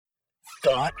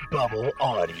Thought Bubble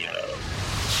Audio.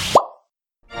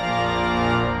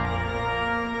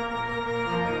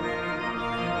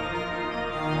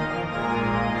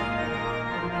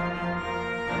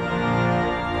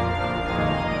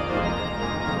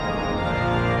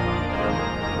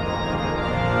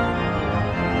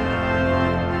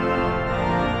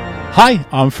 Hi,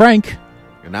 I'm Frank.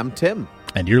 And I'm Tim.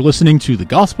 And you're listening to The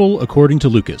Gospel According to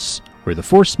Lucas, where the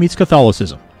Force meets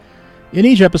Catholicism. In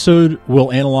each episode,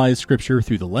 we'll analyze Scripture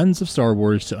through the lens of Star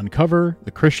Wars to uncover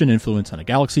the Christian influence on a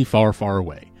galaxy far, far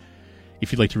away.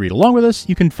 If you'd like to read along with us,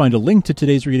 you can find a link to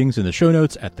today's readings in the show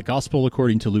notes at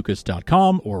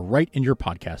thegospelaccordingtolucas.com or right in your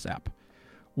podcast app.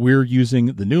 We're using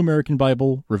the New American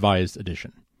Bible, Revised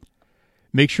Edition.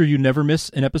 Make sure you never miss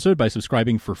an episode by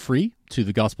subscribing for free to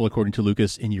The Gospel According to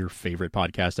Lucas in your favorite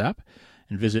podcast app,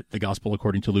 and visit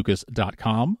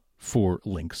thegospelaccordingtolucas.com for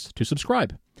links to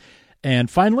subscribe.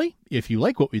 And finally, if you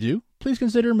like what we do, please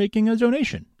consider making a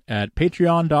donation at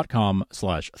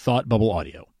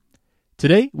patreon.com/thoughtbubbleaudio.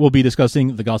 Today, we'll be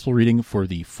discussing the gospel reading for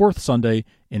the fourth Sunday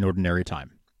in Ordinary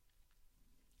Time.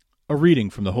 A reading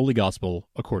from the Holy Gospel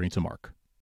according to Mark.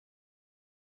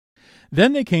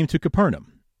 Then they came to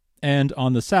Capernaum, and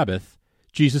on the Sabbath,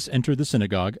 Jesus entered the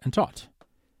synagogue and taught.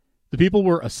 The people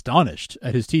were astonished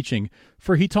at his teaching,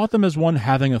 for he taught them as one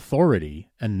having authority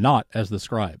and not as the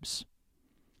scribes.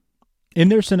 In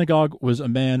their synagogue was a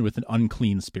man with an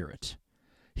unclean spirit.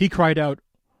 He cried out,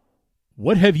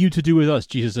 "What have you to do with us,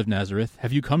 Jesus of Nazareth?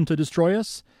 Have you come to destroy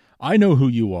us? I know who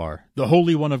you are, the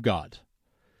Holy One of God."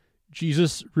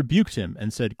 Jesus rebuked him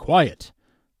and said, "Quiet,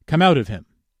 come out of him."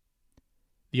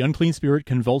 The unclean spirit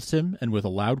convulsed him, and with a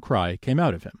loud cry came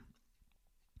out of him.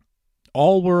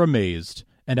 All were amazed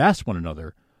and asked one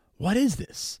another, "What is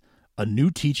this? A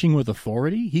new teaching with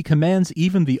authority? He commands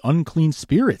even the unclean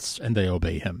spirits, and they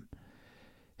obey him."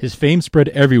 His fame spread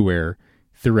everywhere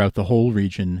throughout the whole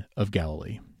region of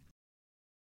Galilee.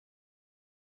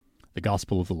 The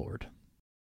Gospel of the Lord.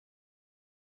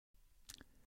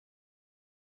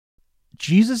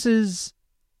 Jesus'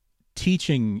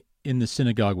 teaching in the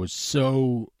synagogue was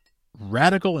so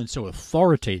radical and so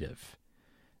authoritative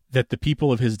that the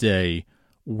people of his day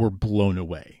were blown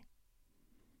away.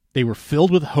 They were filled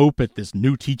with hope at this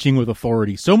new teaching with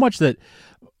authority, so much that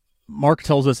Mark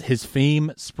tells us his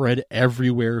fame spread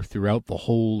everywhere throughout the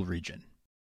whole region.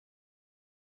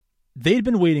 They'd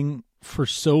been waiting for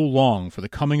so long for the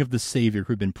coming of the Savior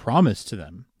who had been promised to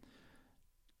them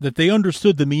that they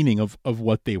understood the meaning of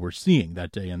what they were seeing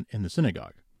that day in the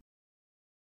synagogue.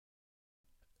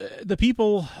 The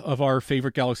people of our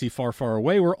favorite galaxy far, far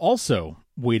away were also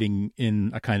waiting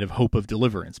in a kind of hope of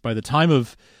deliverance. By the time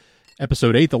of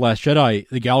Episode 8, The Last Jedi,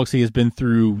 the galaxy has been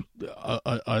through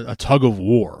a tug of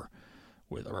war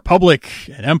with a republic,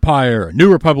 an empire, a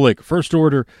new republic, first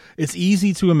order. It's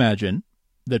easy to imagine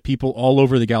that people all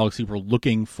over the galaxy were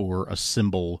looking for a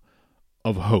symbol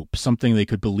of hope, something they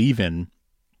could believe in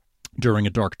during a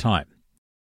dark time.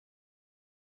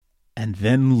 And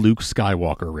then Luke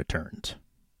Skywalker returned.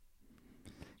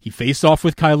 He faced off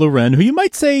with Kylo Ren, who you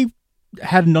might say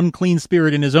had an unclean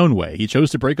spirit in his own way. He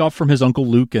chose to break off from his uncle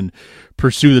Luke and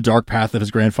pursue the dark path of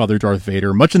his grandfather Darth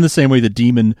Vader, much in the same way the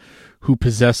demon who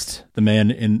possessed the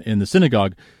man in the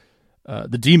synagogue,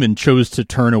 the demon chose to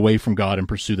turn away from God and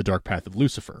pursue the dark path of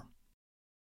Lucifer.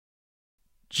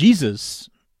 Jesus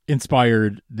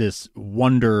inspired this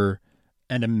wonder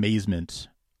and amazement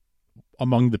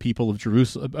among the people of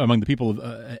Jerusalem, among the people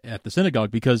at the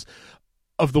synagogue, because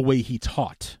of the way he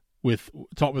taught with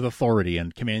authority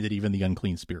and commanded even the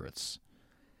unclean spirits.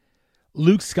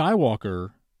 Luke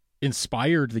Skywalker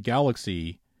inspired the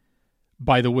galaxy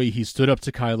by the way he stood up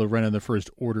to Kylo Ren and the First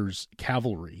Order's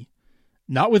cavalry,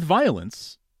 not with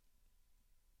violence,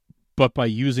 but by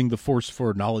using the Force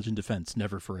for knowledge and defense,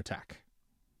 never for attack.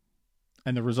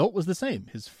 And the result was the same.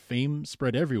 His fame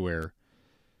spread everywhere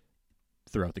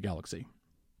throughout the galaxy.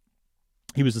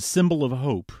 He was a symbol of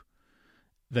hope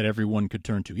that everyone could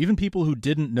turn to. Even people who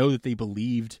didn't know that they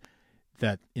believed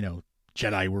that,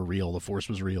 Jedi were real, the Force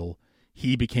was real.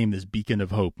 He became this beacon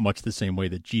of hope, much the same way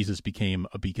that Jesus became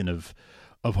a beacon of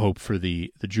hope for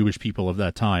the Jewish people of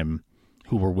that time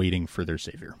who were waiting for their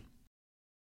Savior.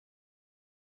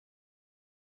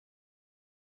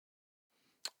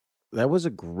 That was a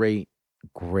great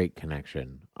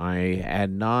connection.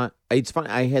 It's funny,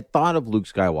 I had thought of Luke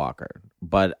Skywalker,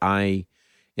 but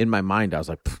in my mind, I was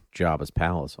like, Jabba's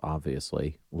palace,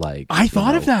 obviously. I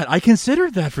thought of that. I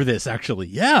considered that for this, actually.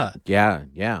 Yeah.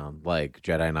 Yeah. Like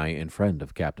Jedi Knight and friend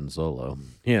of Captain Solo,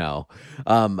 but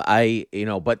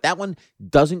that one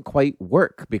doesn't quite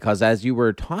work because as you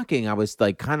were talking, I was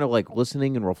kind of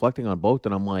listening and reflecting on both.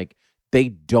 And I'm like, they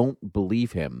don't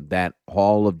believe him that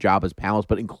all of Jabba's palace,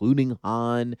 but including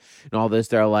Han and all this,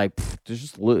 they're like,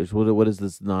 just what is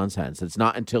this nonsense? It's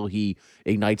not until he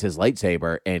ignites his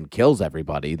lightsaber and kills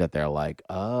everybody that they're like,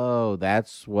 oh,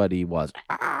 that's what he was.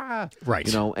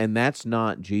 Right. And that's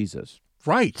not Jesus.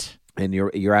 Right. And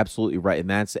you're absolutely right,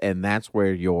 and that's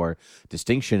where your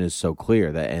distinction is so clear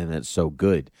and it's so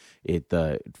good.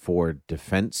 For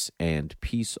defense and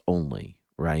peace only,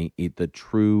 right? The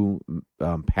true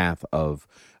path of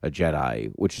a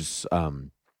Jedi, which is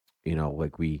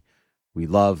like we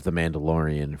love the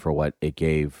Mandalorian for what it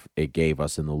gave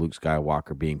us in the Luke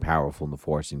Skywalker being powerful in the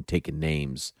Force and taking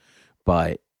names,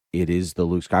 but it is the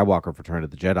Luke Skywalker Return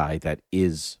of the Jedi that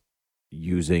is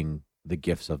using the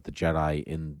gifts of the Jedi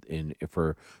in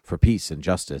for peace and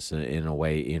justice in a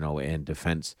way, and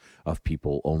defense of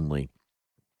people only.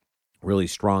 Really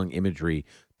strong imagery,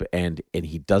 and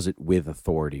he does it with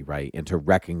authority, right? And to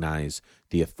recognize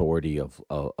the authority of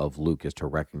Luke is to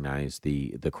recognize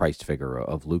the Christ figure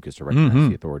of Luke is to recognize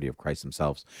the authority of Christ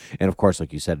himself. And of course,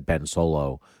 like you said, Ben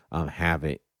Solo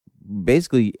having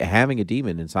a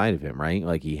demon inside of him, right?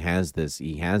 Like he has this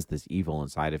evil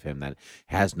inside of him that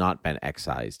has not been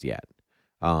excised yet.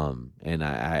 And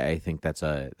I think that's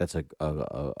a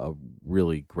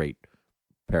really great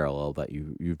parallel that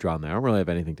you've drawn there. I don't really have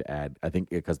anything to add. I think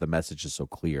because the message is so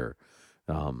clear.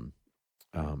 That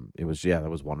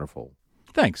was wonderful.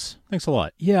 Thanks a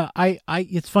lot. Yeah, I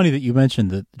it's funny that you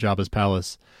mentioned the Jabba's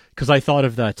palace, because I thought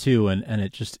of that too, and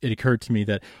it occurred to me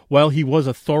that while he was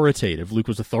authoritative, Luke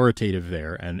was authoritative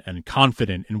there and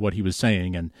confident in what he was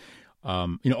saying, and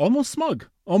almost smug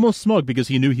because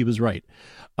he knew he was right.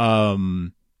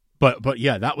 But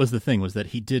yeah, that was the thing, was that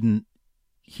he didn't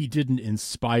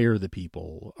inspire the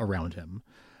people around him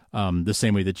the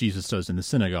same way that Jesus does in the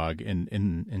synagogue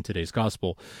in today's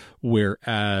gospel,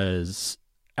 whereas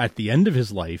at the end of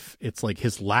his life, it's like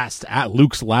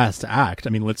Luke's last act. I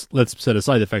mean, let's set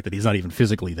aside the fact that he's not even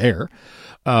physically there,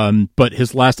 but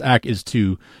his last act is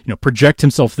to project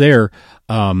himself there,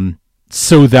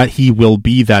 so that he will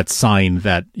be that sign,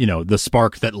 that the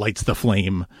spark that lights the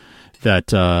flame,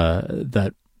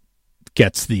 that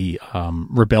gets the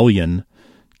rebellion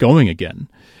going again.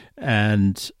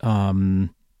 And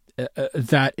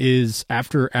that is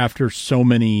after so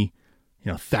many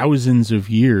thousands of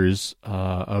years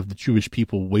of the Jewish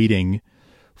people waiting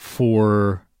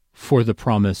for the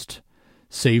promised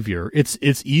Savior. It's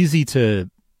easy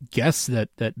to guess that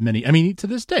many, I mean, to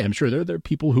this day, I'm sure there are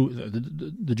people who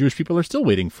the Jewish people are still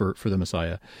waiting for the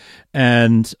Messiah,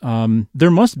 and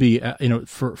there must be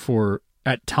for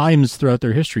at times throughout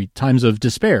their history, times of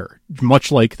despair,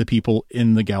 much like the people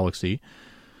in the galaxy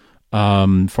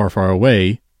far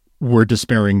away were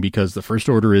despairing because the First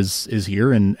Order is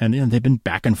here, and they've been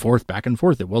back and forth.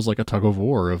 It was like a tug of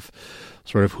war of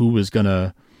sort of who was going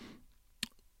to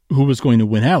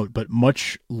win out. But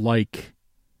much like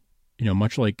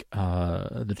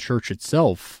the church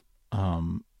itself,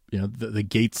 the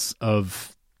gates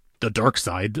of the dark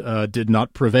side did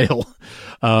not prevail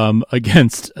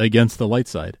against the light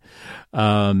side,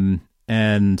 and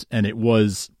it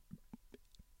was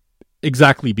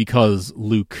exactly because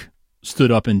Luke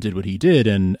stood up and did what he did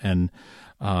and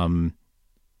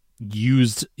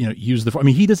used the. I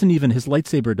mean, his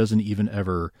lightsaber doesn't even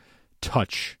ever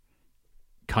touch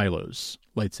Kylo's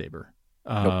lightsaber.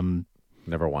 Nope.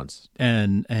 Never once.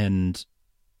 And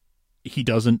he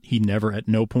never, at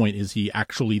no point is he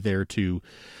actually there to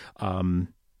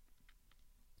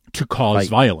cause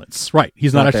violence. Right.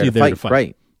 He's not actually there to fight.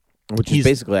 Right. Which is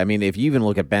basically, I mean, if you even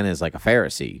look at Ben as like a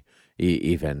Pharisee,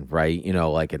 even, right?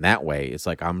 Like in that way, it's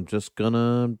like, I'm just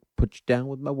gonna put you down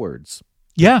with my words.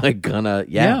 Yeah.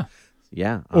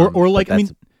 Yeah. Or like, I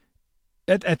mean,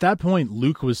 at that point,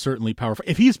 Luke was certainly powerful.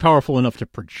 If he's powerful enough to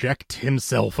project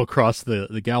himself across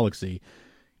the galaxy,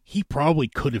 he probably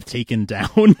could have taken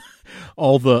down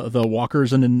all the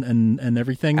walkers and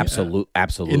everything. Absolutely.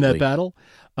 In that battle.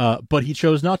 But he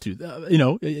chose not to.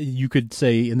 You could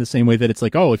say in the same way that it's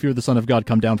like, oh, if you're the Son of God,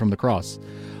 come down from the cross.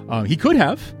 He could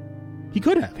have.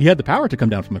 He had the power to come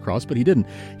down from the cross, but he didn't.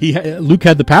 Luke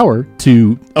had the power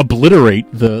to obliterate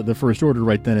the First Order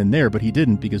right then and there, but he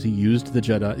didn't, because he used the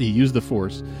Jedi. He used the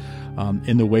Force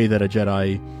in the way that a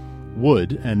Jedi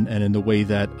would, and in the way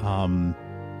that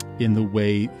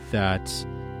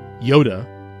Yoda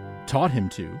taught him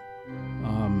to.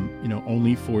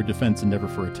 Only for defense and never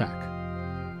for attack.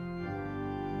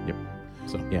 Yep.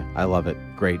 So yeah, I love it.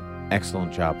 Great.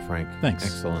 Excellent job, Frank. Thanks.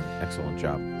 Excellent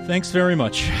job. Thanks very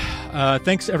much.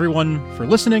 Thanks, everyone, for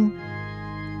listening.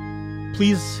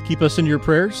 Please keep us in your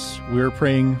prayers. We're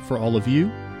praying for all of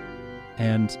you.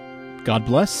 And God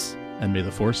bless, and may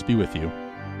the Force be with you.